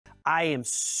I am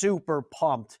super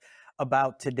pumped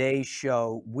about today's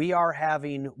show. We are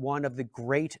having one of the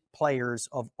great players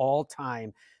of all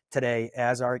time today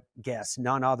as our guest,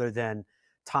 none other than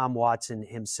Tom Watson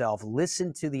himself.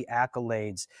 Listen to the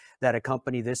accolades that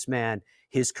accompany this man,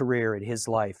 his career, and his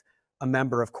life. A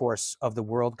member, of course, of the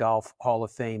World Golf Hall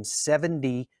of Fame,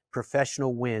 70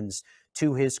 professional wins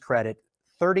to his credit,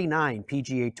 39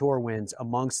 PGA Tour wins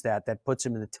amongst that. That puts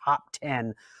him in the top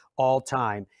 10 all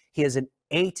time. He has an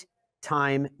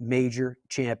 8-time major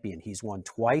champion. He's won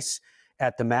twice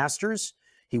at the Masters.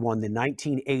 He won the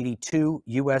 1982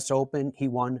 U.S. Open. He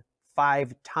won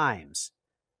 5 times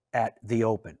at the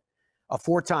Open. A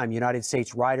 4-time United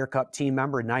States Ryder Cup team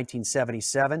member in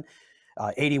 1977,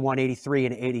 81, 83,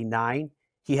 and 89.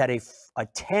 He had a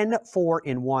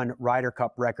 10-4-1 Ryder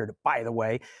Cup record, by the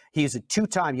way. He's a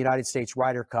 2-time United States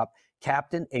Ryder Cup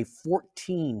captain, a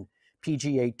 14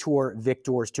 PGA Tour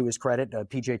victors to his credit,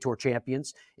 PGA Tour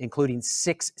champions, including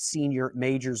 6 senior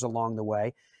majors along the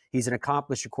way. He's an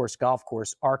accomplished, of course, golf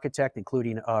course architect,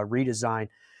 including a redesign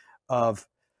of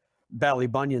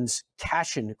Ballybunion's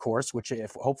Cashin course, which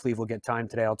hopefully we'll get time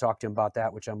today. I'll talk to him about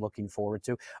that, which I'm looking forward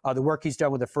to. The work he's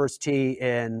done with the first tee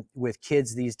and with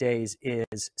kids these days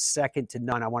is second to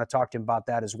none. I want to talk to him about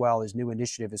that as well. His new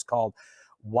initiative is called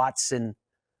Watson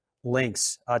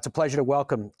Links. It's a pleasure to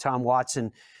welcome Tom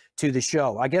Watson to the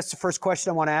show. I guess the first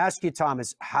question I want to ask you, Tom,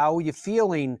 is how are you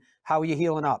feeling? How are you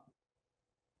healing up?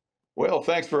 Well,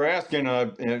 thanks for asking.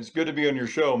 It's good to be on your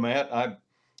show, Matt. I've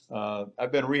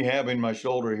been rehabbing my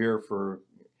shoulder here for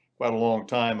quite a long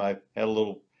time. I had a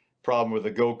little problem with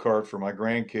a go-kart for my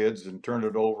grandkids and turned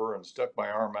it over and stuck my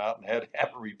arm out and had to have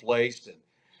it replaced. And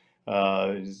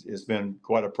it's been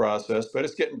quite a process, but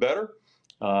it's getting better.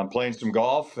 I'm playing some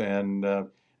golf, and I'm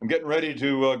getting ready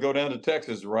to go down to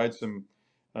Texas to ride some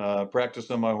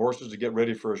practice on my horses to get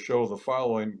ready for a show the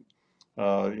following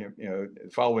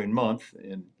month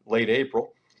in late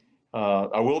April.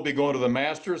 I will be going to the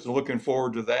Masters and looking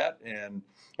forward to that. And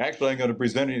actually, I'm going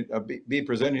to be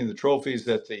presenting the trophies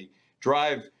at the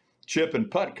drive, chip,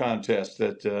 and putt contest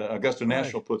that Augusta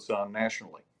National puts on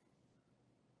nationally.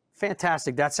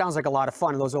 Fantastic. That sounds like a lot of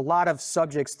fun. Those are a lot of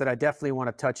subjects that I definitely want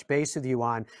to touch base with you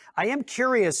on. I am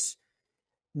curious,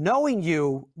 knowing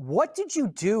you, what did you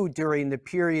do during the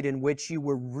period in which you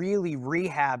were really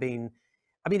rehabbing?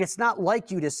 I mean, it's not like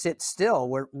you to sit still.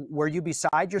 Were you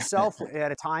beside yourself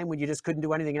at a time when you just couldn't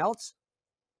do anything else?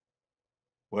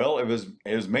 Well, it was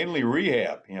mainly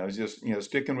rehab. It was just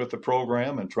sticking with the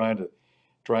program and trying to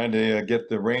get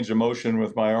the range of motion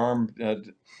with my arm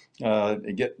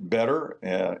get better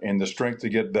and the strength to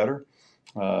get better.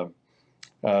 But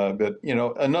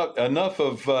enough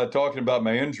of talking about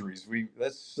my injuries.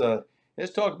 Let's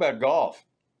talk about golf.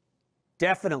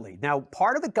 Definitely. Now,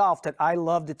 part of the golf that I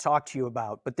love to talk to you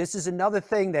about, but this is another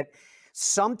thing that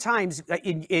sometimes,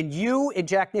 and you and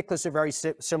Jack Nicklaus are very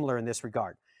similar in this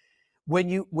regard. When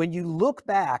you look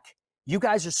back, you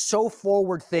guys are so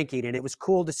forward thinking, and it was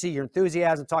cool to see your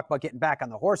enthusiasm, talk about getting back on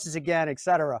the horses again, et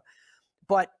cetera.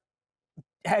 But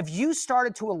have you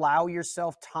started to allow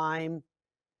yourself time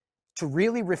to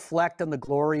really reflect on the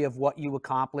glory of what you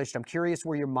accomplished? I'm curious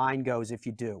where your mind goes if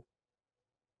you do.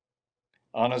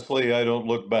 Honestly, I don't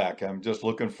look back. I'm just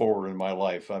looking forward in my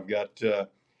life. I've got, I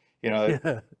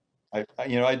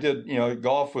did,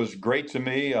 golf was great to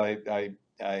me. I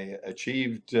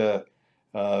achieved, I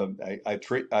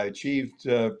achieved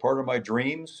part of my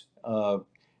dreams, or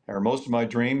most of my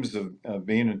dreams of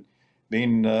being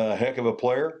a heck of a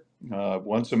player.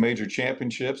 Won some major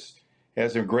championships,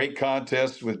 had some great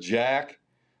contests with Jack,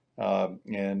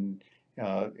 and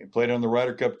played on the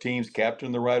Ryder Cup teams,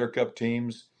 captained the Ryder Cup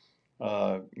teams.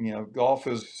 Golf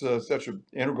is such an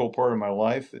integral part of my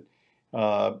life.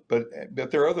 But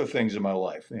there are other things in my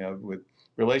life, with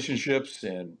relationships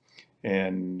and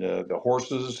the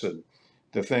horses and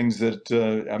the things that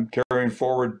I'm carrying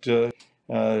forward to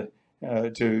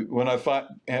when I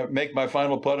make my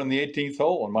final putt on the 18th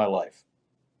hole in my life.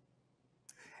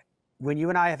 When you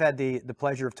and I have had the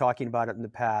pleasure of talking about it in the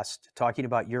past, talking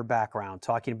about your background,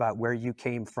 talking about where you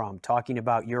came from, talking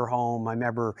about your home, I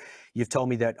remember you've told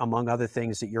me that, among other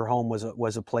things, that your home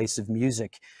was a place of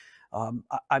music. I'm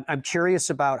curious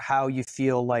about how you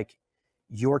feel like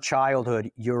your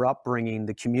childhood, your upbringing,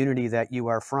 the community that you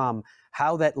are from,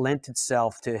 how that lent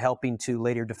itself to helping to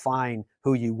later define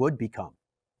who you would become.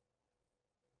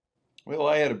 Well,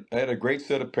 I had a great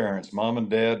set of parents, mom and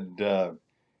dad.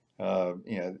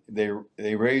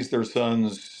 They raised their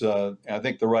sons, I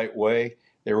think, the right way.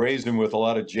 They raised them with a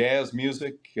lot of jazz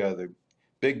music, the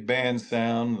big band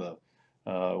sound, the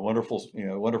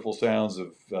wonderful sounds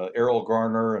of Errol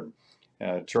Garner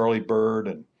and Charlie Bird,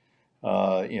 and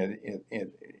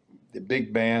The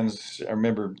big bands, I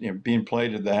remember being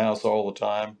played at the house all the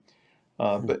time.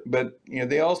 But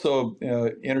they also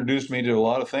introduced me to a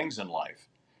lot of things in life.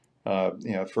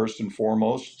 First and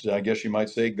foremost, I guess you might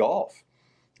say golf.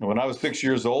 And when I was 6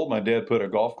 years old, my dad put a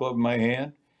golf club in my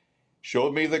hand,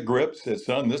 showed me the grip, said,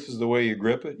 "Son, this is the way you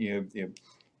grip it. You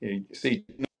see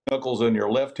knuckles on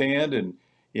your left hand, and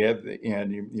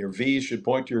your V should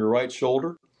point to your right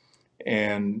shoulder."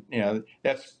 And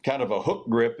that's kind of a hook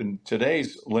grip in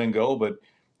today's lingo, but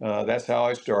that's how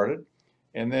I started.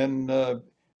 And then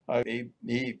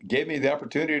he gave me the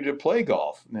opportunity to play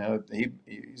golf. Now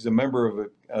he's a member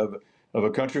of a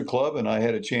country club, and I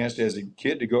had a chance as a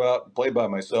kid to go out and play by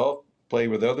myself, play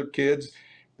with other kids,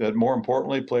 but more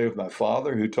importantly, play with my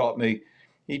father, who taught me.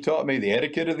 He taught me the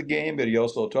etiquette of the game, but he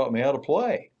also taught me how to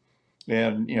play.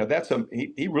 And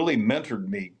he really mentored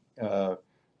me,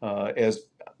 as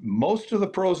most of the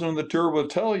pros on the tour will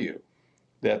tell you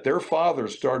that their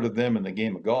fathers started them in the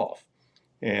game of golf.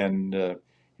 And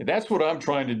that's what I'm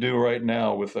trying to do right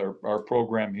now with our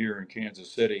program here in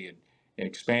Kansas City, and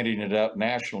expanding it out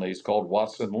nationally. It's called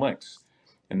Watson Links.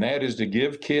 And that is to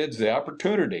give kids the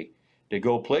opportunity to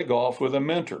go play golf with a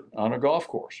mentor on a golf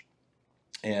course.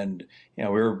 And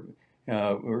we're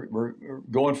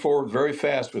going forward very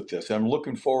fast with this. I'm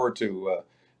looking forward to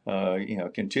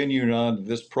continuing on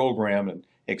this program and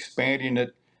expanding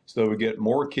it so we get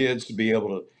more kids to be able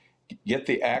to get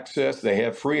the access. They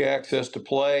have free access to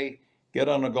play, get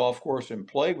on a golf course and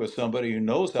play with somebody who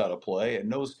knows how to play and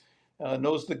knows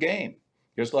the game,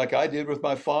 just like I did with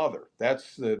my father.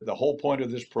 That's the whole point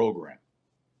of this program.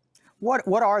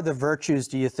 What are the virtues,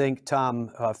 do you think,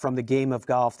 Tom, from the game of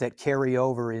golf that carry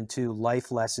over into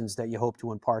life lessons that you hope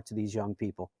to impart to these young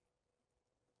people?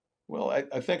 Well,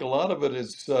 I think a lot of it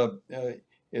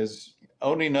is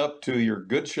owning up to your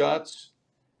good shots,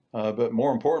 but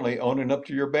more importantly, owning up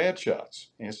to your bad shots.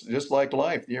 And it's just like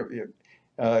life. You're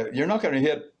not going to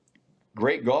hit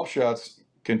great golf shots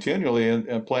continually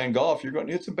and playing golf. You're going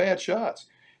to hit some bad shots.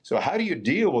 So how do you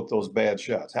deal with those bad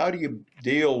shots? How do you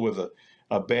deal with a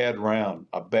bad round,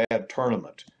 a bad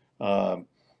tournament? That's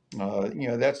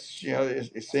it's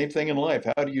the same thing in life.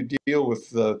 How do you deal with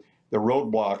the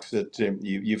roadblocks that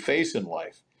you face in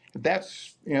life?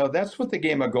 That's what the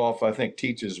game of golf, I think,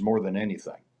 teaches more than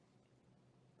anything.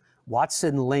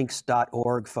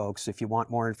 WatsonLinks.org, folks, if you want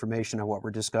more information on what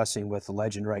we're discussing with the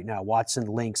legend right now.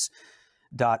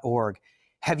 WatsonLinks.org.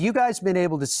 Have you guys been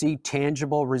able to see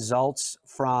tangible results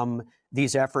from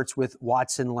these efforts with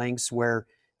Watson Links where,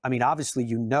 I mean, obviously,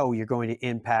 you're going to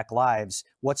impact lives.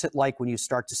 What's it like when you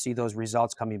start to see those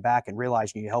results coming back and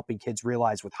realizing you're helping kids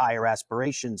realize with higher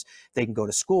aspirations, they can go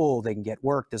to school, they can get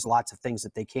work. There's lots of things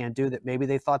that they can do that maybe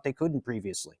they thought they couldn't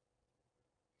previously.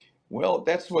 Well,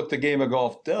 that's what the game of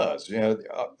golf does.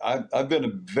 I've been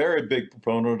a very big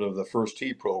proponent of the First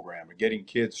Tee program, getting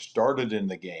kids started in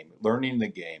the game, learning the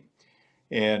game.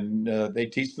 And they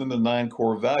teach them the 9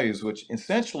 core values, which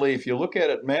essentially, if you look at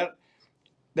it, Matt,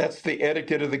 that's the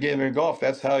etiquette of the game of golf.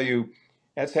 That's how you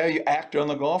act on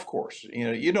the golf course.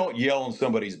 You don't yell in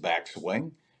somebody's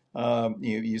backswing.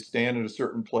 You stand at a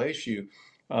certain place. You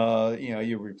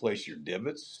replace your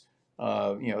divots.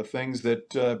 Things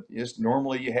that just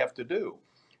normally you have to do.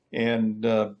 And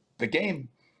the game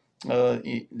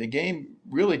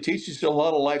really teaches you a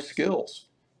lot of life skills.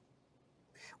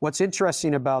 What's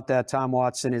interesting about that, Tom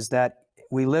Watson, is that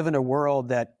we live in a world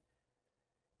that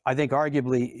I think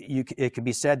arguably it could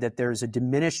be said that there's a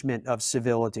diminishment of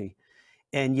civility.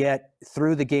 And yet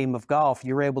through the game of golf,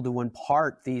 you're able to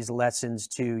impart these lessons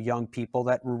to young people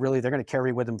that they're going to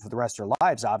carry with them for the rest of their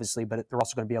lives, obviously, but they're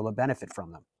also going to be able to benefit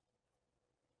from them.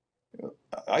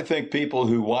 I think people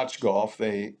who watch golf,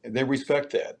 they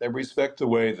respect that. They respect the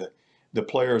way that the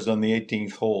players on the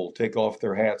 18th hole take off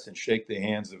their hats and shake the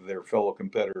hands of their fellow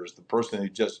competitors, the person who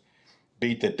just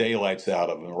beat the daylights out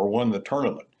of them or won the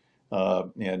tournament.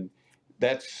 And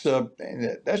that's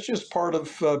just part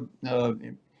of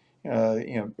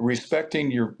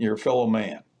respecting your fellow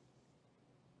man.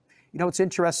 What's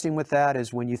interesting with that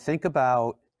is when you think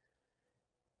about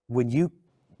when you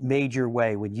made your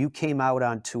way, when you came out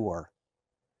on tour,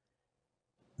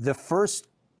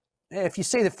 if you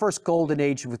say the first golden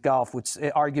age with golf,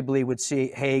 arguably would see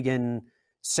Hogan,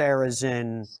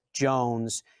 Sarazen,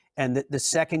 Jones, and the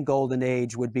second golden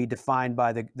age would be defined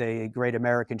by the great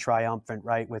American triumphant,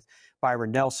 right, with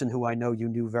Byron Nelson, who I know you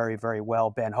knew very, very well,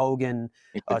 Ben Hogan,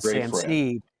 Sam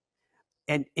Snead.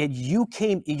 And you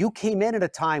came in at a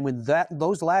time when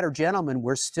those latter gentlemen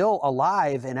were still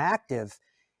alive and active.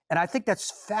 And I think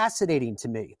that's fascinating to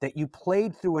me that you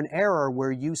played through an era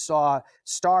where you saw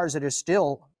stars that are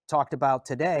still talked about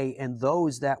today and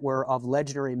those that were of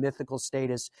legendary mythical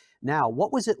status now.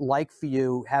 What was it like for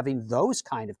you having those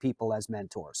kind of people as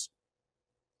mentors?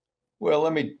 Well,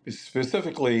 let me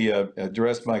specifically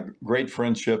address my great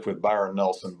friendship with Byron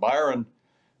Nelson. Byron,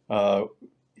 uh,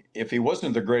 if he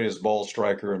wasn't the greatest ball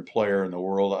striker and player in the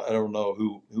world, I don't know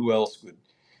who else would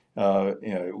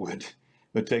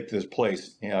would take this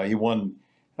place. He won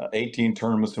 18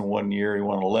 tournaments in one year. He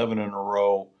won 11 in a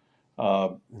row.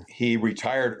 He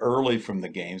retired early from the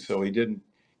game, so he didn't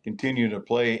continue to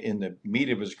play in the meat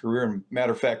of his career. And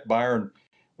matter of fact, Byron,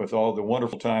 with all the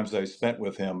wonderful times I spent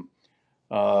with him,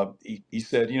 he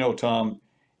said, Tom,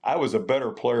 I was a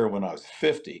better player when I was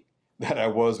 50 than I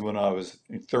was when I was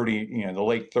 30, the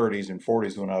late 30s and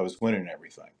 40s when I was winning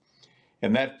everything.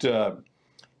 And that,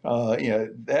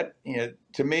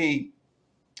 to me,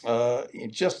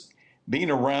 just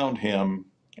being around him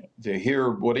to hear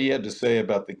what he had to say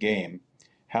about the game,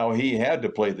 how he had to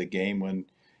play the game when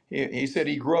he said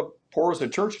he grew up poor as a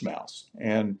church mouse,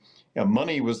 and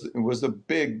money was a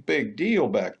big deal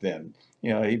back then.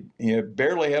 He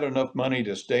barely had enough money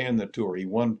to stay in the tour. He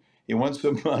won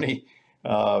some money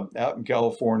out in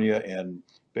California, and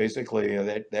basically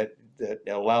that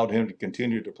allowed him to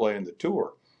continue to play in the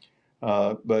tour.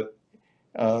 But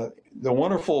the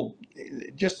wonderful,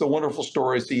 just the wonderful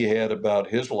stories he had about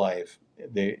his life,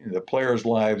 the players'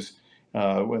 lives,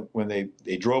 when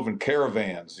they drove in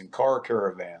caravans, in car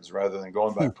caravans, rather than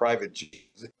going by private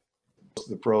jets.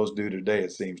 The pros do today,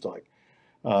 it seems like.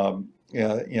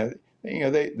 Yeah,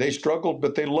 they struggled,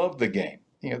 but they loved the game.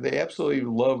 They absolutely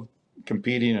loved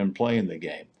competing and playing the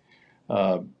game.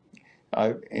 Uh,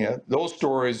 those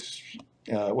stories.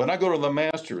 When I go to the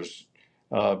Masters,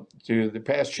 to the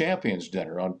past champions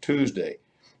dinner on Tuesday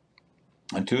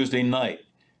night,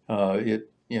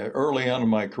 early on in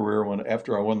my career,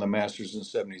 after I won the Masters in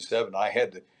 '77, I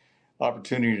had the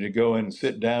opportunity to go in and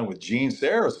sit down with Gene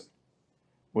Sarazen,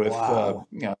 with Wow.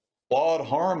 Claude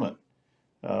Harmon,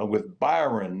 with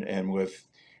Byron, and with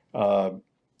uh,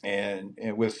 and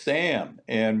with Sam,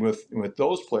 and with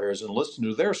those players, and listen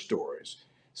to their stories.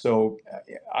 So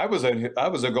I was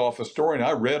a golf historian.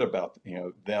 I read about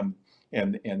them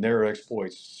and their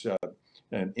exploits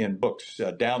in books.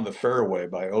 Down the Fairway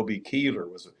by O.B. Keeler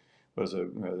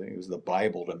it was the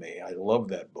Bible to me. I love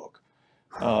that book.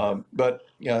 But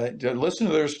to listen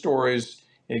to their stories,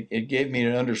 it gave me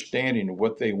an understanding of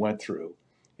what they went through,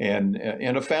 and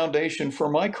a foundation for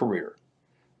my career.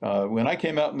 When I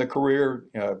came out in the career,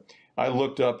 I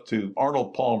looked up to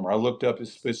Arnold Palmer. I looked up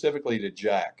specifically to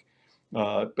Jack.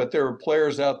 But there were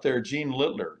players out there: Gene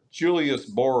Littler, Julius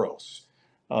Boros,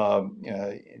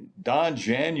 Don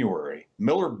January,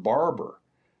 Miller Barber.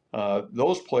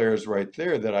 Those players right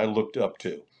there that I looked up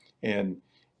to. And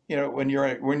when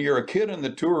you're a kid on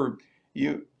the tour,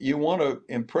 you want to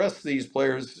impress these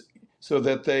players so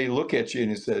that they look at you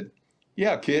and said,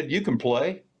 "Yeah, kid, you can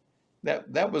play."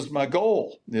 That was my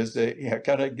goal, is to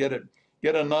kind of get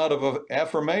a nod of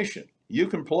affirmation. You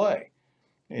can play,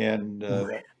 and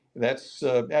that's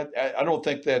I don't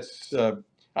think that's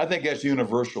I think that's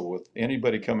universal with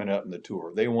anybody coming out in the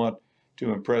tour. They want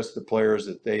to impress the players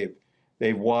that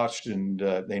they've watched, and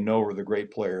they know are the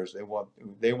great players.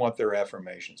 They want their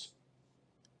affirmations.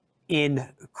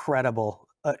 Incredible.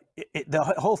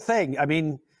 The whole thing. I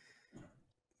mean,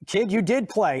 kid, you did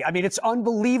play. I mean, it's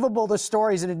unbelievable, the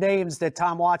stories and the names that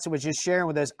Tom Watson was just sharing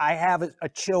with us. I have a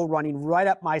chill running right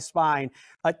up my spine.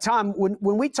 Tom,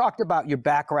 when we talked about your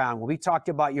background, when we talked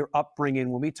about your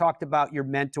upbringing, when we talked about your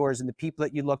mentors and the people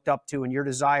that you looked up to and your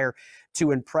desire to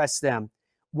impress them,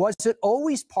 was it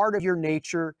always part of your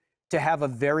nature to have a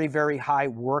very, very high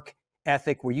work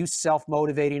ethic? Were you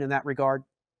self-motivating in that regard?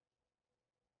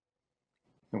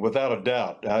 And without a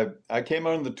doubt, I came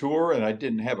on the tour and I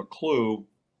didn't have a clue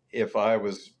if I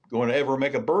was going to ever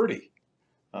make a birdie.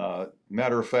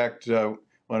 Matter of fact,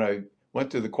 when I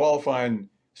went to the qualifying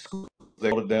school, they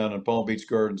held it down in Palm Beach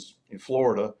Gardens in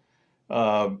Florida.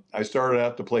 I started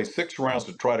out to play 6 rounds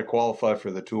to try to qualify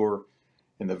for the tour.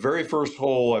 And the very first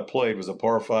hole I played was a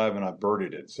par 5, and I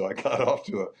birdied it. So I got off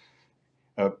to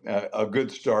a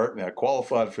good start, and I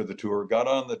qualified for the tour, got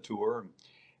on the tour,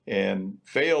 and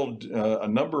failed a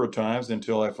number of times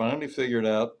until I finally figured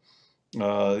out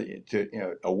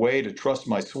a way to trust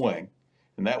my swing,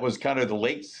 and that was kind of the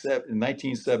late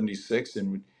 1976,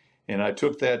 and I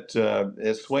took that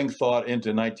swing thought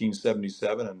into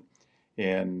 1977,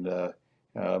 and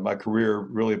my career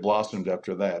really blossomed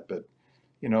after that. But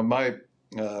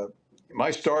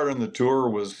my start on the tour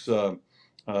was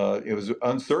it was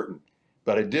uncertain,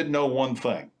 but I did know one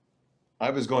thing: I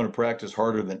was going to practice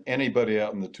harder than anybody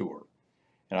out on the tour,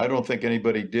 and I don't think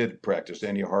anybody did practice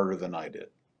any harder than I did.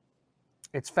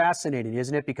 It's fascinating,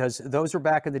 isn't it? Because those were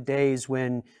back in the days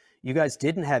when you guys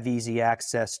didn't have easy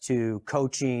access to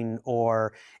coaching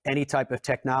or any type of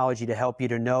technology to help you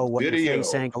to know what your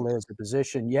face Video. angle is, the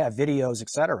position, yeah, videos,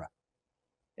 etc.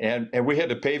 And we had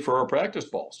to pay for our practice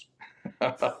balls.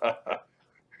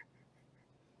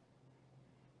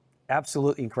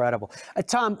 Absolutely incredible.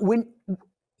 Tom,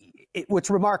 what's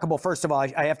remarkable, first of all,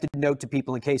 I have to note to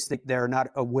people in case they're not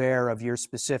aware of your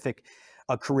specific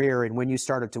career and when you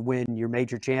started to win your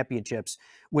major championships.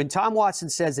 When Tom Watson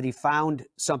says that he found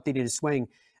something in his swing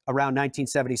around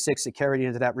 1976 that carried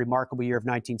into that remarkable year of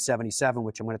 1977,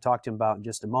 which I'm going to talk to him about in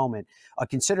just a moment,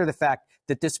 consider the fact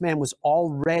that this man was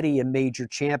already a major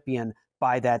champion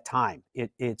by that time.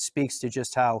 It speaks to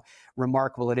just how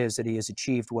remarkable it is that he has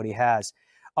achieved what he has.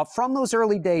 From those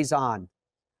early days on,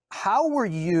 how were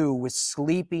you with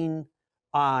sleeping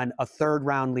on a third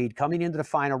round lead coming into the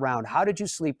final round? How did you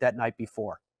sleep that night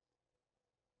before?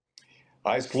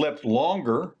 I slept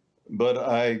longer, but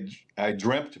I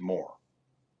dreamt more.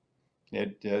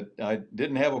 I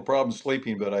didn't have a problem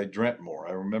sleeping, but I dreamt more.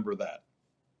 I remember that.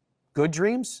 Good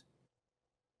dreams?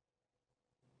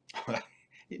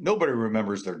 Nobody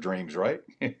remembers their dreams, right?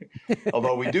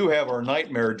 Although we do have our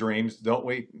nightmare dreams, don't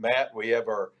we, Matt? We have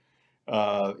our,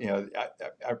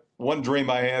 one dream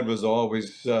I had was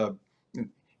always, a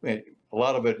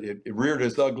lot of it reared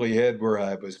its ugly head where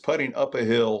I was putting up a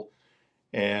hill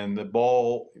and the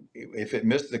ball, if it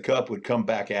missed the cup, would come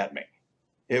back at me.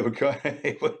 It would come,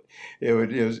 it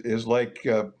was like,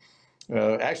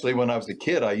 actually, when I was a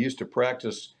kid, I used to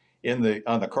practice on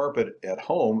the carpet at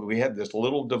home. We had this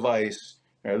little device,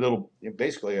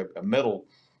 basically a metal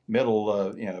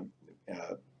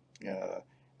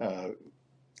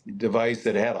device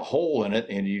that had a hole in it,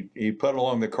 and you put it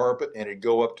along the carpet, and it'd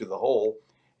go up to the hole,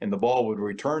 and the ball would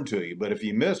return to you. But if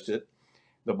you missed it,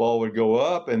 the ball would go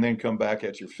up and then come back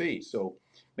at your feet. So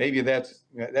maybe that's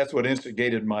what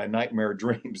instigated my nightmare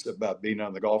dreams about being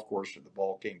on the golf course and the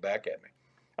ball came back at me.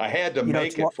 I had to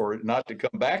make it for it not to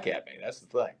come back at me. That's the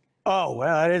thing. Oh,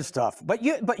 well, that is tough. But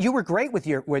you were great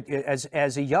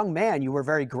as a young man. You were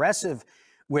very aggressive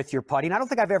with your putting. I don't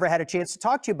think I've ever had a chance to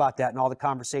talk to you about that in all the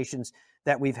conversations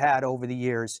that we've had over the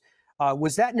years.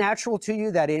 Was that natural to you,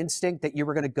 that instinct that you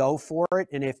were going to go for it,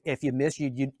 and if you missed,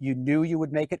 you knew you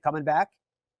would make it coming back?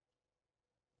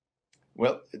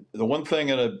 Well, the one thing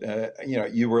that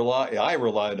I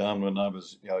relied on when I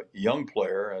was a young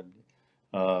player,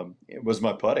 and it was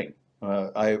my putting.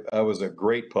 I was a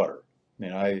great putter.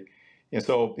 And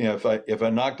so if I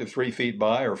knocked it 3 feet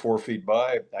by or 4 feet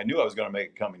by, I knew I was going to make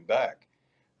it coming back.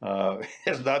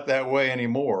 It's not that way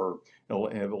anymore.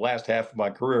 In the last half of my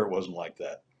career, it wasn't like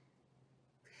that.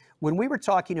 When we were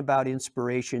talking about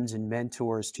inspirations and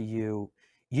mentors to you,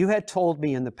 you had told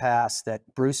me in the past that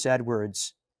Bruce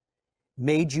Edwards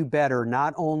made you better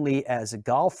not only as a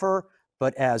golfer,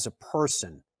 but as a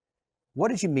person. What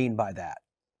did you mean by that?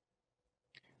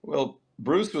 Well,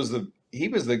 Bruce was a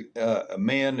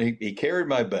man. He carried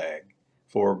my bag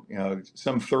for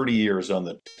some 30 years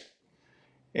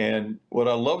and what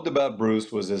I loved about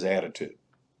Bruce was his attitude.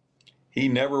 He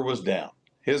never was down.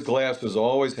 His glass was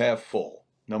always half full.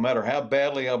 No matter how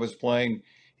badly I was playing,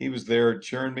 he was there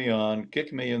cheering me on,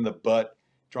 kicking me in the butt,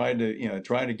 trying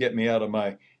to get me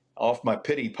off my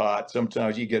pity pot.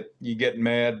 Sometimes you get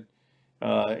mad.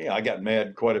 I got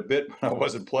mad quite a bit when I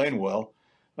wasn't playing well.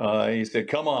 He said,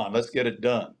 "Come on, let's get it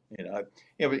done." And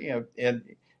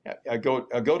I go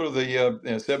to the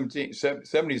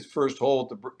 70s first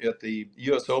hole at the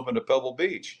U.S. Open at Pebble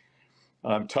Beach.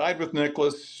 I'm tied with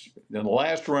Nicklaus in the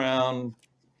last round,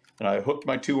 and I hooked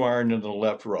my 2-iron into the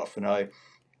left rough, and I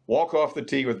walk off the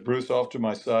tee with Bruce off to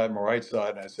my right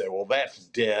side, and I said, "Well, that's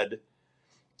dead."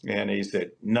 And he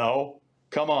said, "No,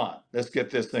 come on, let's get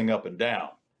this thing up and down."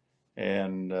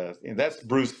 And that's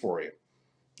Bruce for you.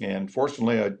 And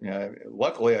fortunately,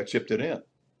 luckily, I chipped it in.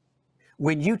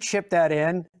 When you chip that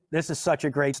in, this is such a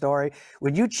great story.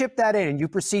 When you chip that in and you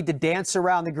proceed to dance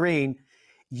around the green,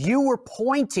 you were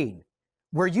pointing.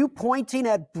 Were you pointing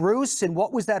at Bruce, and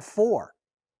what was that for?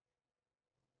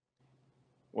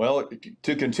 Well,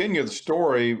 to continue the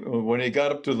story, when he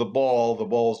got up to the ball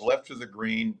was left to the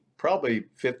green, probably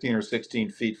 15 or 16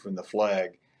 feet from the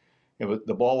flag.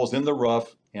 The ball was in the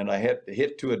rough, and I had to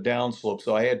hit to a downslope,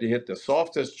 so I had to hit the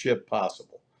softest chip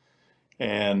possible.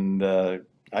 And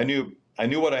I knew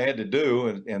what I had to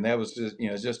do, and that was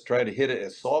just try to hit it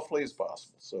as softly as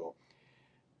possible. So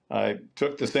I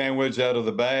took the sandwich out of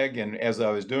the bag, and as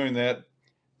I was doing that,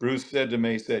 Bruce said to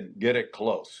me, "Get it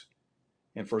close."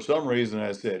 And for some reason,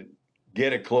 I said,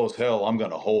 "Get it close, hell, I'm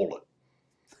going to hold it."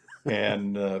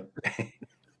 And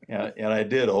and I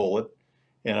did hold it.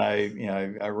 And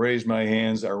I raised my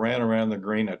hands. I ran around the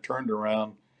green. I turned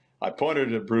around. I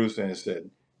pointed at Bruce and I said,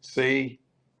 "See,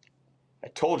 I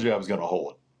told you I was going to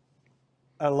hold it."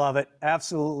 I love it.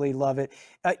 Absolutely love it.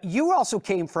 You also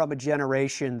came from a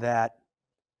generation that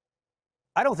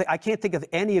I can't think of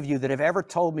any of you that have ever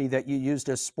told me that you used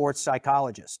a sports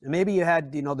psychologist. And maybe you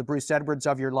had, the Bruce Edwards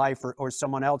of your life, or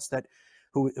someone else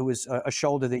who was a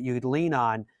shoulder that you could lean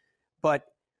on. But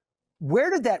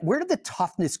where did the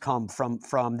toughness come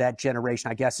from that generation?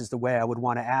 I guess is the way I would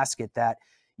want to ask it. That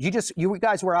you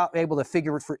guys were able to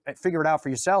figure it out for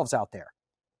yourselves out there.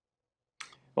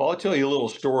 Well, I'll tell you a little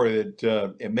story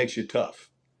that it makes you tough.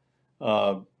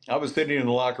 I was sitting in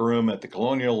the locker room at the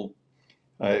Colonial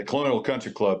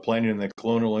Country Club playing in the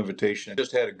Colonial Invitation. I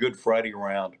just had a good Friday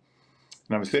round,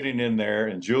 and I was sitting in there,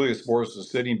 and Julius Boris was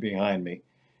sitting behind me,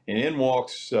 and in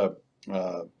walks.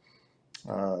 Let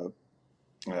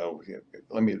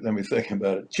me think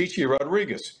about it. Chichi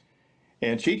Rodriguez,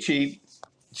 and Chichi,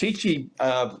 he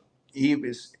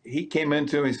came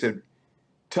into me and said,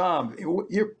 "Tom,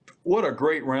 what a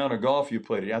great round of golf you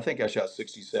played." I think I shot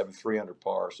 67, 300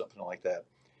 par or something like that.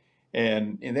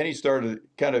 And then he started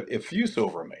kind of effuse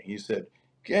over me. He said,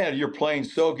 "Yeah, you're playing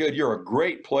so good. You're a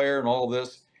great player and all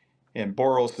this." And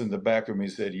Boros in the back of me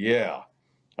said, "Yeah,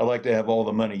 I'd like to have all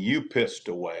the money you pissed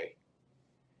away."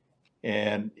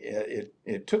 And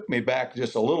it took me back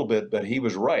just a little bit, but he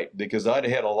was right, because I'd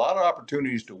had a lot of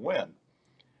opportunities to win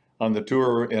on the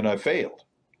tour and I failed.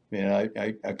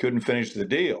 I couldn't finish the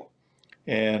deal.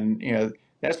 And,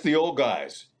 that's the old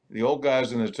guys. The old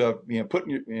guys in the tough, putting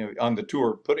you, on the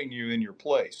tour, putting you in your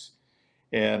place.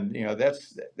 And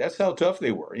that's how tough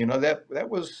they were. That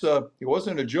was it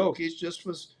wasn't a joke. He just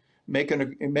was making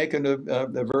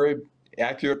a very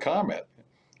accurate comment,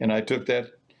 and I took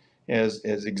that as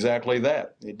exactly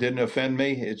that. It didn't offend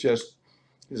me. It just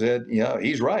said, "Yeah,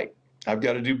 he's right. I've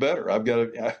got to do better. I've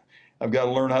got to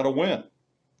learn how to win,"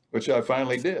 which I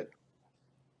finally did.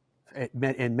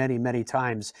 And many, many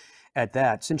times at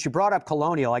that. Since you brought up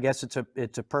Colonial, I guess it's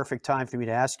a perfect time for me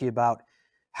to ask you about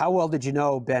how well did you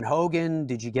know Ben Hogan?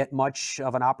 Did you get much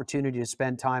of an opportunity to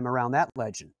spend time around that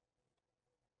legend?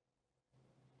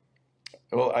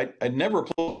 Well, I never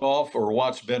played golf or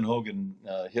watched Ben Hogan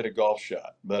hit a golf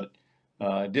shot, but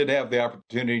I did have the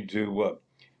opportunity to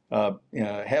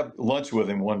have lunch with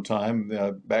him one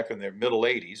time back in the middle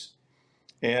 '80s,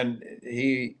 and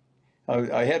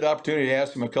I had the opportunity to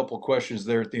ask him a couple of questions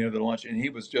there at the end of the lunch, and he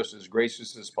was just as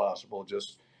gracious as possible.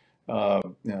 Just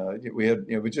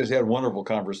we just had a wonderful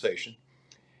conversation,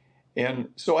 and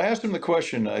so I asked him the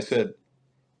question. I said,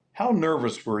 "How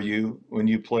nervous were you when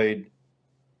you played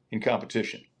in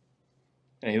competition?"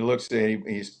 And he looks at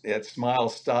me, that smile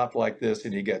stopped like this,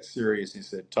 and he got serious. He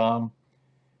said, "Tom,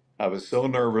 I was so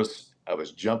nervous, I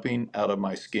was jumping out of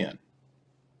my skin."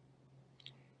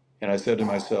 And I said to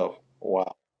myself,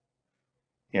 "Wow.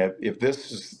 Yeah, if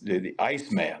this is the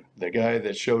Iceman, the guy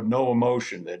that showed no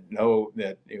emotion,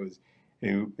 that it was,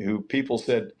 who people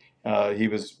said he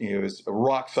was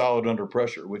rock solid under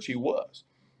pressure," which he was.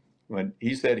 When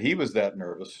he said he was that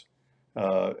nervous,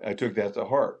 I took that to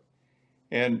heart.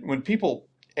 And when people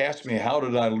ask me how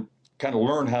did I kind of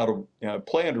learn how to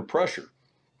play under pressure,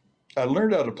 I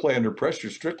learned how to play under pressure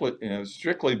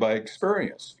strictly by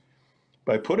experience,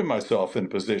 by putting myself in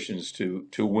positions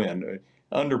to win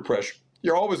under pressure.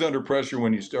 You're always under pressure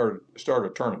when you start a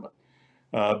tournament,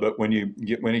 but when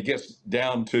it gets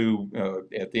down to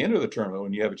at the end of the tournament,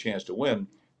 when you have a chance to win,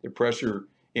 the pressure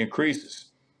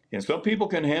increases, and some people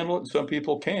can handle it, and some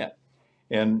people can't.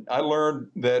 And I learned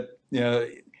that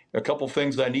a couple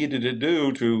things I needed to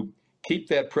do to keep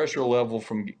that pressure level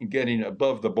from getting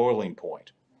above the boiling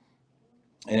point,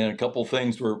 and a couple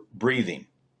things were breathing.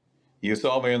 You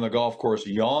saw me on the golf course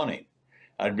yawning.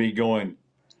 I'd be going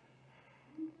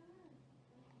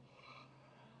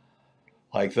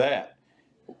like that.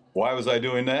 Why was I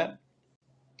doing that?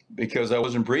 Because I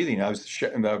wasn't breathing.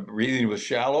 My breathing was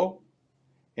shallow,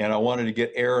 and I wanted to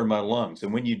get air in my lungs.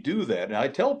 And when you do that, and I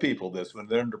tell people this when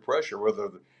they're under pressure, whether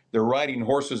they're riding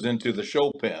horses into the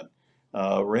show pen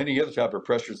or any other type of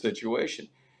pressure situation,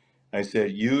 I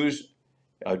said, use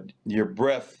your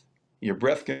breath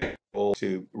control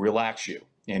to relax you.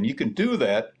 And you can do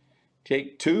that.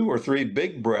 Take 2 or 3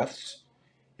 big breaths,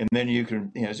 and then you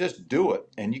can just do it,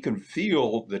 and you can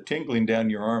feel the tingling down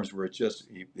your arms where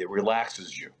it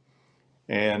relaxes you.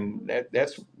 And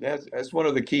that's one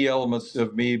of the key elements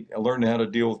of me learning how to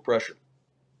deal with pressure.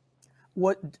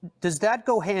 What does that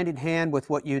go hand in hand with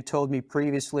what you told me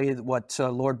previously? What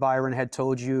Lord Byron had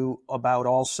told you about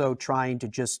also trying to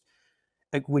just,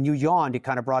 like, when you yawned, it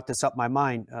kind of brought this up in my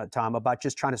mind, Tom, about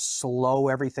just trying to slow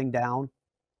everything down.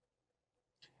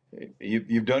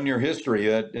 you've done your history.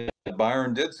 That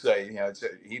Byron did say,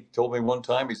 he told me one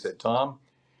time, he said, Tom,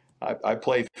 I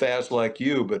play fast like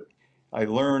you, but I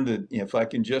learned that if I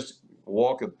can just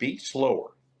walk a beat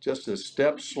slower, just a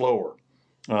step slower,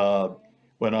 uh,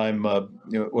 when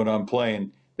I'm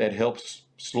playing, that helps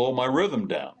slow my rhythm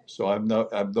down. So I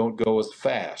don't go as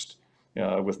fast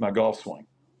with my golf swing.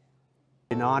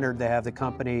 And honored to have the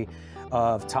company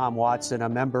of Tom Watson, a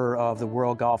member of the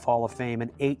World Golf Hall of Fame, an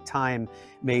 8-time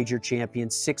major champion,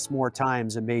 6 more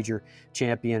times a major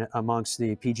champion amongst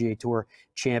the PGA Tour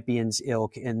champions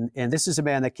ilk. And this is a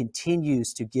man that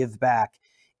continues to give back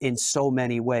in so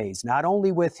many ways, not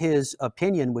only with his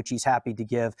opinion, which he's happy to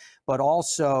give, but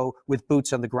also with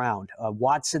boots on the ground.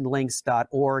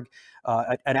 WatsonLinks.org,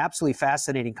 an absolutely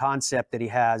fascinating concept that he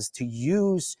has to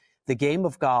use the game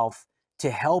of golf to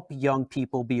help young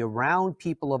people be around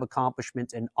people of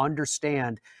accomplishment and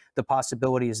understand the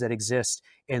possibilities that exist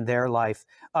in their life.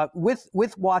 With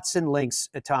Watson Links,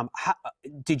 Tom,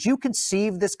 did you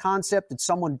conceive this concept? Did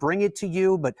someone bring it to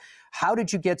you? But how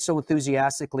did you get so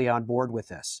enthusiastically on board with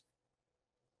this?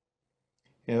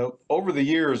 Over the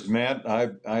years, Matt,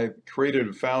 I created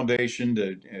a foundation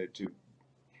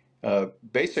to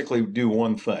basically do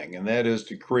one thing, and that is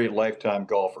to create lifetime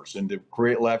golfers and to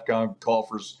create lifetime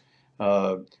golfers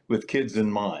with kids in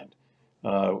mind.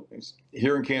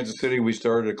 Here in Kansas City, we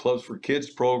started a Clubs for Kids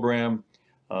program,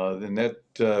 and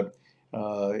that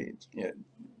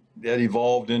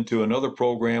evolved into another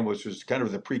program, which was kind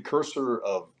of the precursor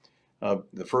of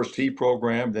the First Tee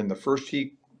program. Then the First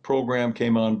Tee program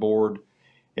came on board,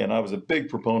 and I was a big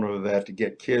proponent of that to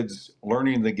get kids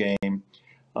learning the game.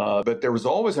 But there was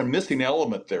always a missing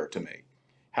element there to me.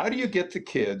 How do you get the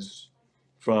kids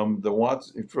from the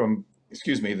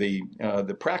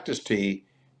practice tee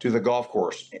to the golf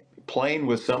course, playing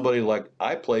with somebody like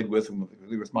I played with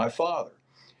my father,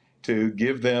 to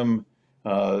give them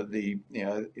the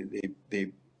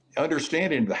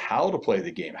understanding of how to play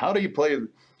the game. How do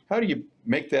you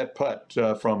make that putt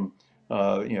from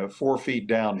 4 feet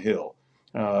downhill?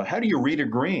 How do you read a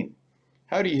green?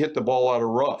 How do you hit the ball out of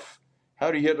rough?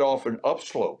 How do you hit it off an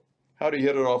upslope? How do you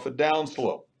hit it off a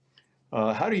downslope?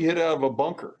 How do you hit it out of a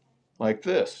bunker like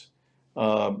this?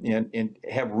 And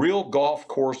have real golf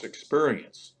course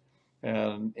experience.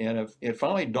 And it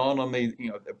finally dawned on me,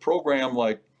 a program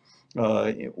like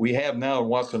we have now in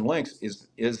Watson Links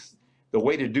is the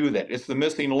way to do that. It's the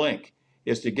missing link,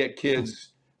 is to get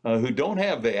kids who don't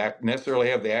necessarily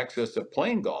have the access of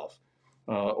playing golf,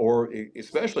 or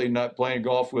especially not playing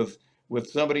golf with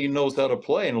somebody who knows how to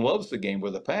play and loves the game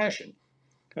with a passion,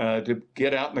 to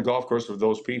get out in the golf course with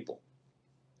those people.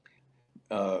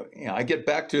 I get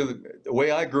back to the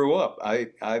way I grew up.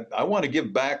 I want to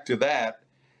give back to that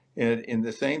in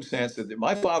the same sense that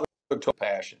my father took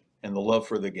passion and the love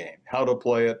for the game, how to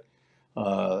play it,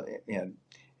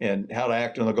 and how to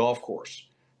act on the golf course.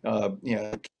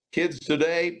 Kids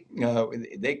today,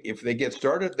 if they get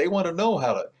started, they want to know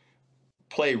how to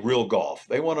play real golf.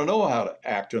 They want to know how to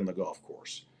act on the golf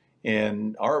course.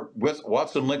 And our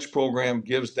Watson Links program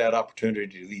gives that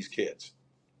opportunity to these kids.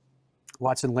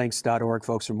 WatsonLinks.org,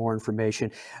 folks, for more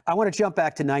information. I want to jump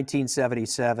back to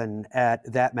 1977 at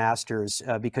that Masters,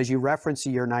 because you referenced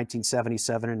the year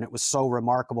 1977, and it was so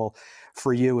remarkable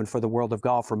for you and for the world of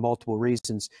golf for multiple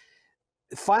reasons.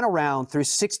 Final round, through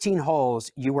 16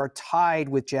 holes, you are tied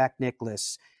with Jack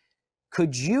Nicklaus.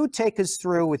 Could you take us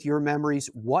through, with your memories,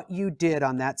 what you did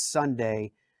on that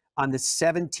Sunday on the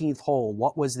 17th hole?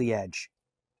 What was the edge?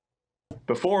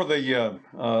 Before the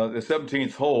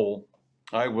 17th hole,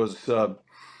 I was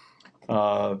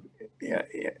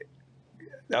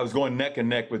I was going neck and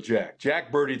neck with Jack.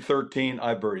 Jack birdied 13,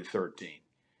 I birdied 13.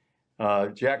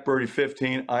 Jack birdied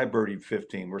 15, I birdied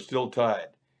 15. We're still tied,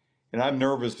 and I'm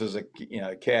nervous as a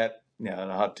cat on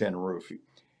a hot tin roof.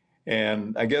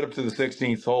 And I get up to the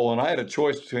 16th hole, and I had a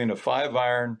choice between a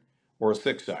 5-iron or a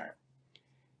 6-iron.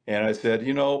 And I said,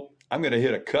 I'm going to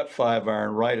hit a cut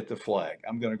 5-iron right at the flag.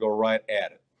 I'm going to go right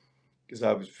at it, because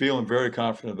I was feeling very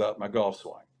confident about my golf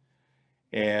swing.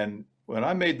 And when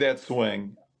I made that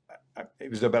swing,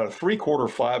 it was about a 3/4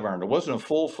 5-iron. It wasn't a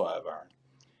full 5-iron.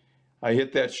 I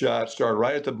hit that shot, started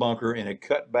right at the bunker, and it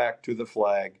cut back to the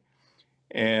flag.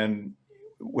 And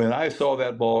when I saw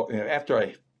that ball, after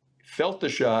I felt the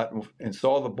shot and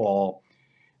saw the ball,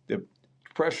 the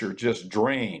pressure just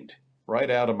drained right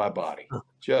out of my body.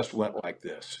 Just went like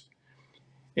this.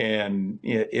 And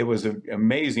it was an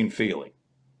amazing feeling.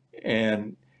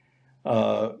 And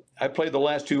I played the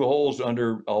last 2 holes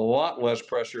under a lot less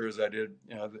pressure as I did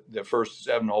the first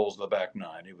 7 holes of the back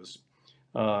 9. It was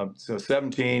so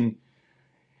 17,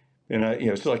 and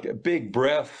it's like a big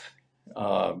breath,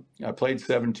 I played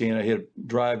 17. I hit a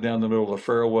drive down the middle of the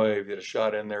fairway, hit a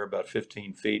shot in there about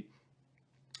 15 feet,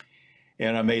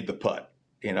 and I made the putt.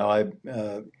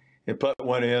 The putt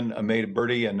went in. I made a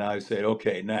birdie, and I said,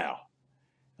 okay, now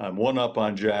I'm one up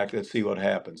on Jack. Let's see what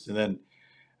happens. And then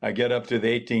I get up to the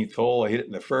 18th hole. I hit it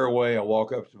in the fairway. I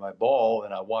walk up to my ball,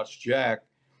 and I watch Jack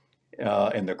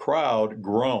and the crowd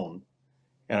groan.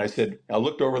 And I said, I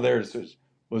looked over there and says,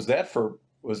 was that for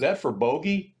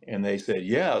bogey? And they said,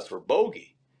 yeah, it's for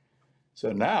bogey.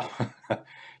 So now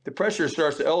the pressure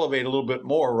starts to elevate a little bit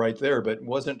more right there, but it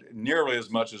wasn't nearly as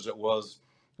much as it was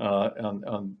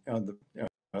on the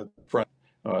front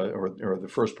or the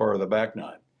first part of the back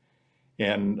nine.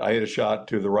 And I hit a shot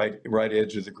to the right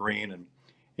edge of the green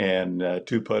and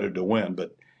two putted to win.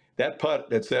 But that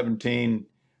putt at 17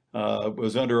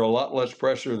 was under a lot less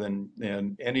pressure than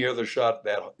any other shot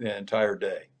that entire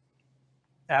day.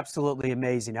 Absolutely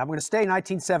amazing. I'm going to stay in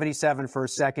 1977 for a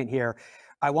second here.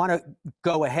 I want to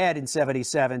go ahead in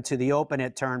 77 to the Open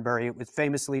at Turnberry. It was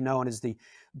famously known as the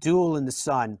Duel in the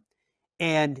Sun.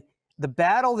 And the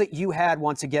battle that you had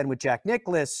once again with Jack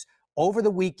Nicklaus over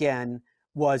the weekend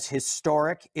was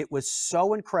historic. It was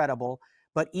so incredible.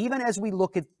 But even as we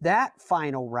look at that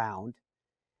final round,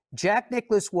 Jack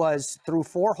Nicklaus was, through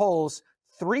 4 holes,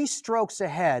 3 strokes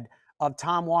ahead of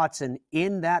Tom Watson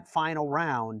in that final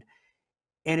round.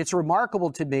 And it's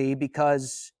remarkable to me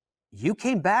because you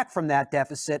came back from that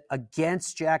deficit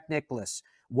against Jack Nicklaus.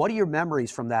 What are your memories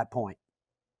from that point?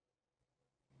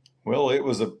 Well, it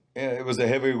was a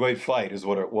heavyweight fight, is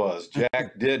what it was.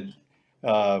 Jack did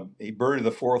he birdied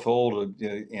the 4th hole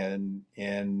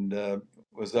and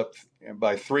was up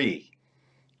by 3.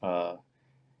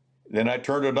 Then I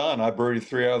turned it on. I birdied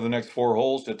 3 out of the next 4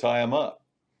 holes to tie him up.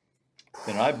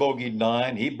 Then I bogeyed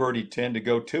 9. He birdied 10 to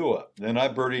go 2 up. Then I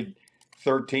birdied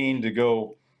 13 to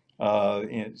go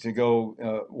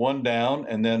 1 down,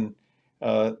 and then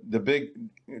the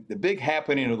big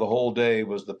happening of the whole day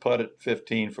was the putt at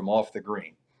 15 from off the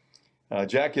green.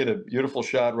 Jack hit a beautiful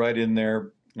shot right in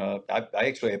there. I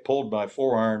actually pulled my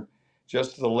 4-iron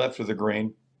just to the left of the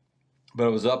green, but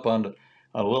it was up on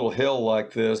a little hill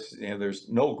like this. There's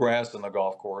no grass on the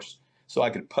golf course, so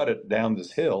I could putt it down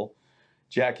this hill.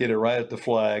 Jack hit it right at the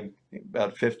flag,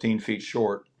 about 15 feet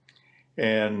short,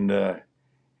 and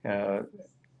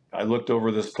I looked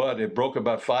over this putt. It broke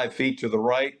about 5 feet to the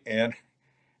right, and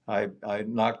I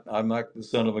knocked the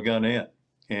son of a gun in.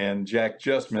 And Jack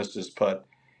just missed his putt,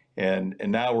 and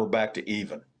now we're back to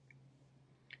even.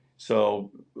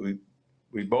 So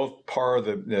we both par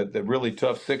the really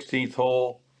tough 16th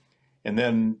hole, and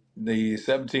then the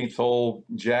 17th hole,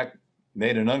 Jack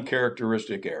made an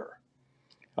uncharacteristic error.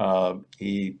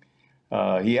 He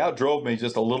outdrove me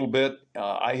just a little bit.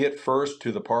 I hit first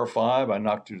to the par 5. I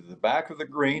knocked it to the back of the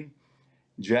green.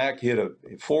 Jack hit a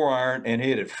 4-iron and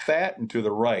hit it fat and to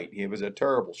the right. It was a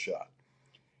terrible shot.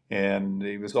 And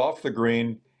he was off the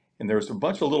green, and there was a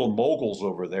bunch of little moguls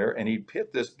over there, and he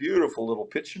hit this beautiful little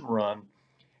pitch and run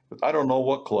with, I don't know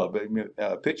what club,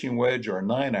 a pitching wedge or a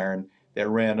 9-iron that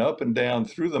ran up and down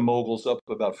through the moguls up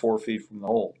about 4 feet from the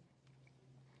hole.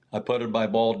 I putted my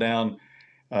ball down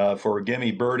for a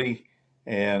gimme birdie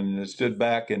and stood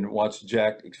back and watched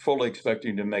Jack, fully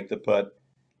expecting to make the putt,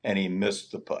 and he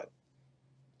missed the putt.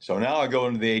 So now I go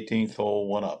into the 18th hole,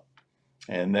 1 up,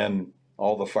 and then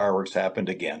all the fireworks happened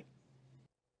again.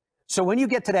 So when you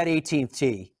get to that 18th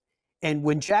tee, and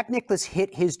when Jack Nicklaus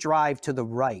hit his drive to the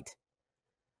right,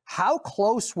 how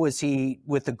close was he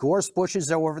with the gorse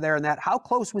bushes over there and that? How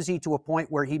close was he to a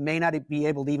point where he may not be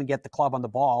able to even get the club on the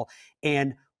ball?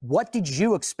 And what did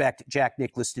you expect Jack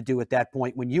Nicklaus to do at that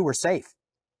point when you were safe?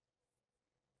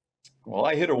 Well,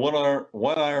 I hit a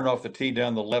 1-iron off the tee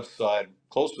down the left side,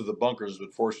 close to the bunkers,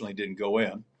 but fortunately didn't go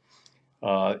in.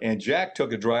 And Jack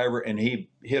took a driver and he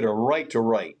hit a right to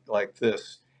right like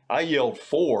this. I yelled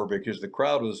 4 because the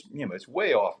crowd was, it's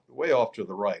way off to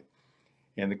the right.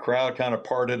 And the crowd kind of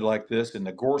parted like this, and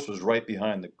the gorse was right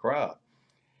behind the crowd.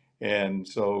 And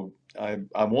so I'm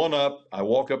 1 up. I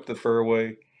walk up the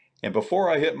fairway, and before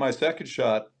I hit my second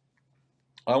shot,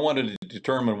 I wanted to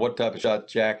determine what type of shot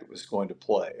Jack was going to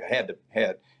play. I had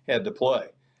to play.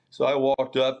 So I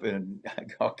walked up and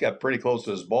I got pretty close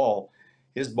to his ball.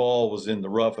 His ball was in the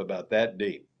rough about that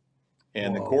deep,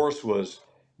 and Whoa. the course was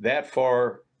that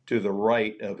far to the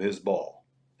right of his ball.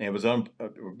 And it was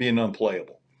being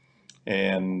unplayable.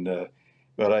 And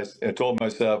but I told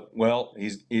myself, well,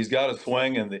 he's got a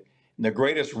swing, and the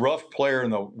greatest rough player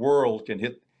in the world can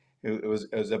hit. It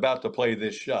was about to play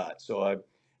this shot, so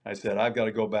I said, I've got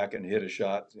to go back and hit a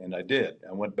shot, and I did.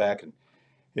 I went back and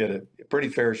hit a pretty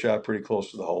fair shot, pretty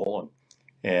close to the hole,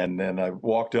 and then I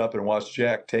walked up and watched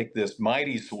Jack take this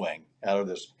mighty swing out of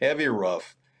this heavy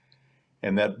rough,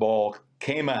 and that ball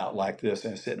came out like this.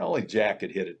 And I said, only Jack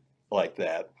could hit it like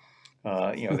that.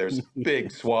 There's a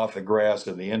big swath of grass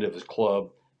at the end of his club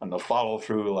on the follow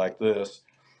through like this.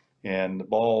 And the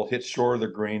ball hit short of the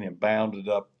green and bounded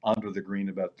up under the green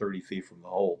about 30 feet from the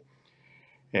hole.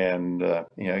 And,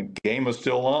 game was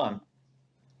still on.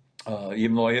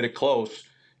 Even though I hit it close,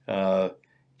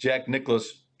 Jack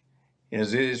Nicklaus in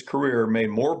his career made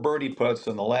more birdie putts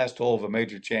on the last hole of a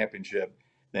major championship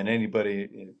than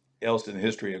anybody else in the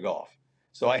history of golf.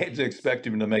 So I had to expect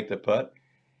him to make the putt.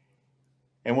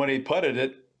 And when he putted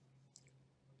it,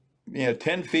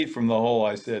 10 feet from the hole,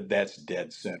 I said, that's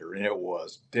dead center. And it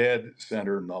was dead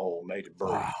center in the hole, made it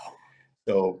birdie. Wow.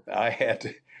 So I had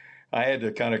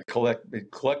to kind of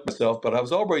collect myself, but I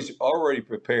was already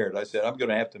prepared. I said, I'm going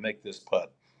to have to make this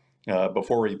putt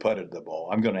before he putted the ball.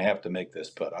 I'm going to have to make this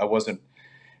putt. I wasn't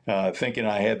thinking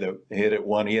I had to hit it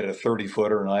one. He had a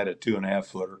 30-footer and I had a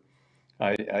 2.5-footer.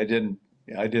 I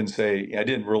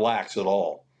didn't relax at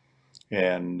all.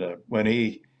 And when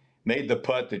he made the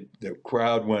putt, the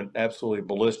crowd went absolutely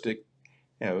ballistic.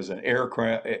 It was an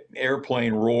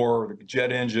airplane roar,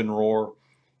 jet engine roar,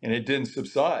 and it didn't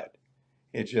subside.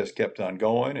 It just kept on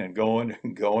going and going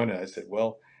and going. And I said,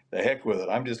 well, the heck with it.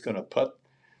 I'm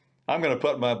going to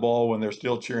putt my ball when they're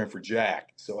still cheering for Jack.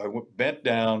 So I bent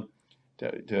down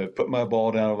to put my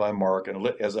ball down on my mark. And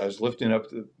as I was lifting up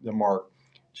the mark,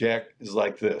 Jack is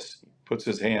like this. He puts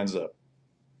his hands up.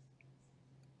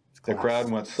 The crowd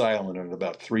went silent in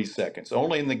about 3 seconds,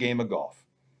 only in the game of golf.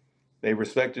 They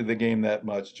respected the game that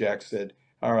much. Jack said,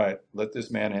 all right, let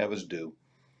this man have his due.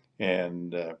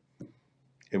 And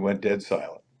it went dead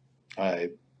silent. I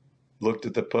looked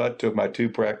at the putt, took my 2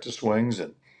 practice swings,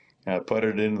 and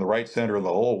putted it in the right center of the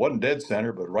hole. It wasn't dead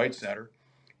center, but right center,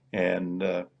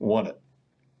 and won it.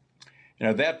 And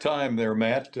at that time there,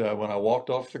 Matt, when I walked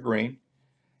off the green,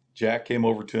 Jack came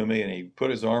over to me and he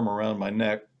put his arm around my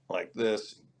neck like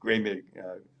this, gave me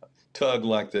a tug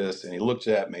like this, and he looked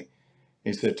at me.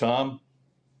 He said, Tom,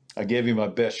 I gave you my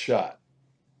best shot,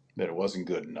 but it wasn't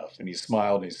good enough. And he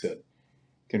smiled and he said,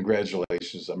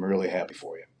 congratulations, I'm really happy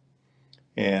for you.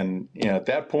 And at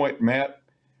that point, Matt,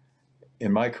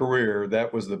 in my career,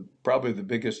 that was probably the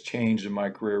biggest change in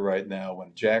my career right now.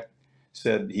 When Jack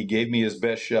said he gave me his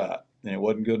best shot and it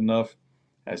wasn't good enough,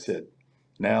 I said,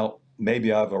 now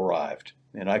maybe I've arrived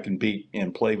and I can beat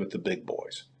and play with the big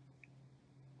boys.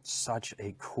 Such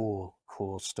a cool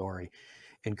story.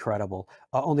 Incredible.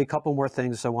 Only a couple more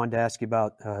things I wanted to ask you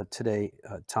about today,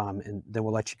 Tom, and then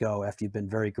we'll let you go after you've been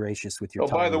very gracious with your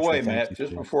time. Oh, by the way, Matt,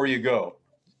 just before you go,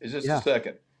 is this a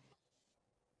second?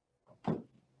 You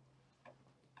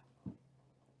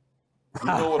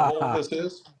know what hole this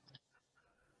is?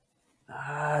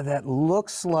 That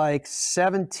looks like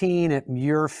 17 at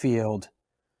Muirfield.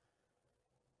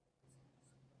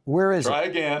 Where is it?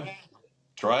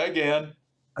 Try again.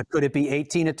 Could it be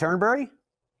 18 at Turnberry?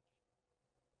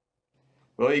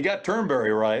 Well, you got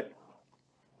Turnberry right.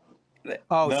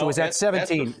 Oh, no, so is that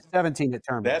 17? 17 at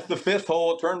Turnberry. That's the 5th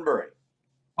hole at Turnberry.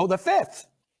 Oh, the 5th.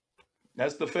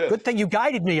 That's the 5th. Good thing you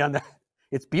guided me on that.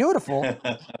 It's beautiful.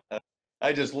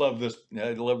 I just love this.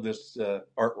 I love this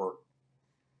artwork.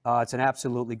 It's an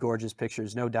absolutely gorgeous picture.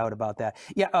 There's no doubt about that.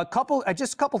 Yeah,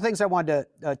 just a couple things I wanted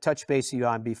to touch base with you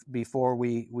on before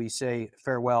we say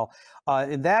farewell,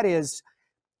 and that is,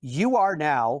 you are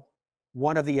now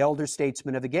one of the elder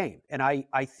statesmen of the game, and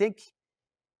I think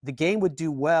the game would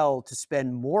do well to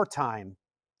spend more time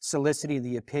soliciting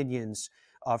the opinions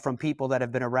from people that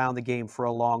have been around the game for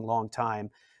a long, long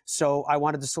time. So I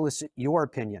wanted to solicit your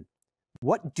opinion.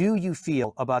 What do you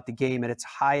feel about the game at its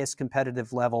highest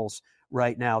competitive levels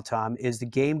right now, Tom? Is the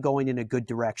game going in a good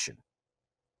direction?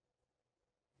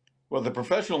 Well, the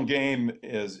professional game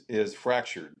is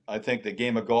fractured. I think the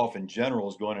game of golf in general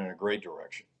is going in a great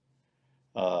direction.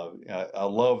 I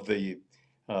love the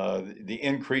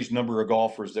increased number of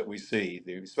golfers that we see,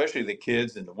 especially the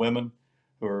kids and the women,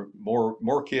 who are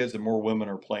more kids and more women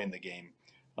are playing the game.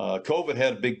 COVID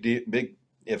had a big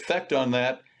effect on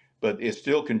that, but it's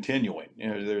still continuing.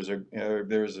 There's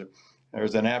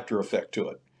an after effect to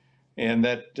it, and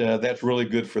that's really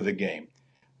good for the game.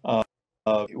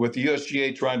 With the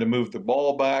USGA trying to move the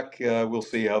ball back, we'll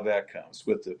see how that comes.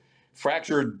 With the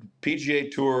fractured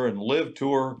PGA Tour and Live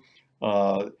Tour,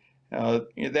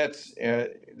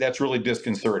 that's really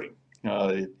disconcerting.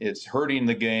 It's hurting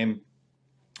the game,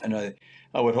 and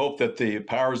I would hope that the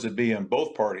powers that be on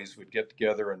both parties would get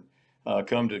together and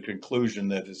come to the conclusion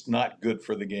that it's not good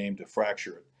for the game to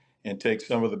fracture it and take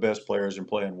some of the best players and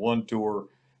play on one tour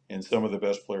and some of the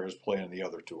best players play on the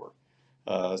other tour.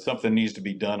 Something needs to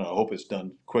be done, and I hope it's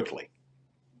done quickly.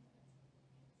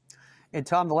 And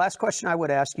Tom, the last question I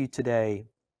would ask you today,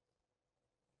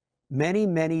 many,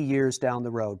 many years down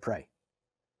the road, pray,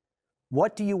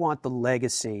 what do you want the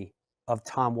legacy of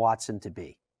Tom Watson to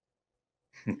be?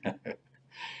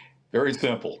 Very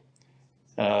simple.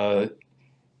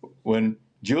 When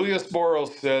Julius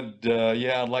Boros said,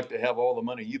 yeah, I'd like to have all the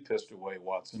money you pissed away,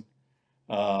 Watson,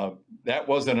 that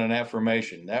wasn't an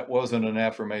affirmation. That wasn't an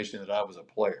affirmation that I was a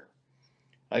player.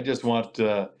 I just want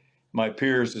my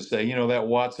peers to say, you know, that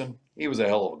Watson, he was a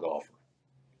hell of a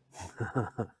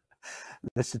golfer.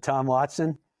 Mr. Tom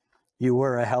Watson, you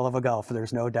were a hell of a golfer.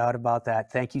 There's no doubt about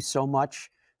that. Thank you so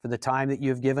much for the time that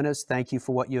you've given us. Thank you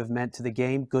for what you have meant to the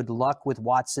game. Good luck with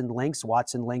Watson Links,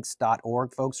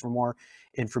 watsonlinks.org, folks, for more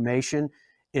information.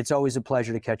 It's always a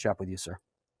pleasure to catch up with you, sir.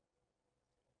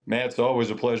 Matt, it's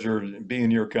always a pleasure being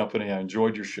in your company. I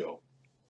enjoyed your show.